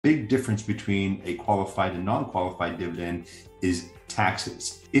big difference between a qualified and non-qualified dividend is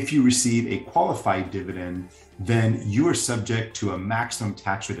taxes. If you receive a qualified dividend, then you are subject to a maximum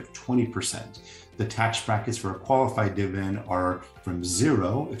tax rate of 20%. The tax brackets for a qualified dividend are from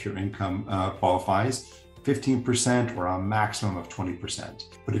 0 if your income qualifies, 15%, or a maximum of 20%.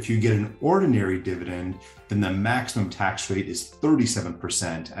 But if you get an ordinary dividend, then the maximum tax rate is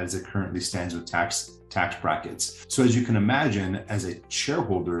 37% as it currently stands with tax brackets. So as you can imagine, as a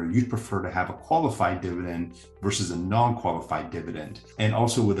shareholder, you'd prefer to have a qualified dividend versus a non-qualified dividend. And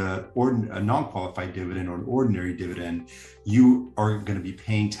also with a non-qualified dividend or an ordinary dividend, you are going to be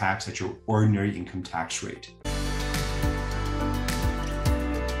paying tax at your ordinary income tax rate.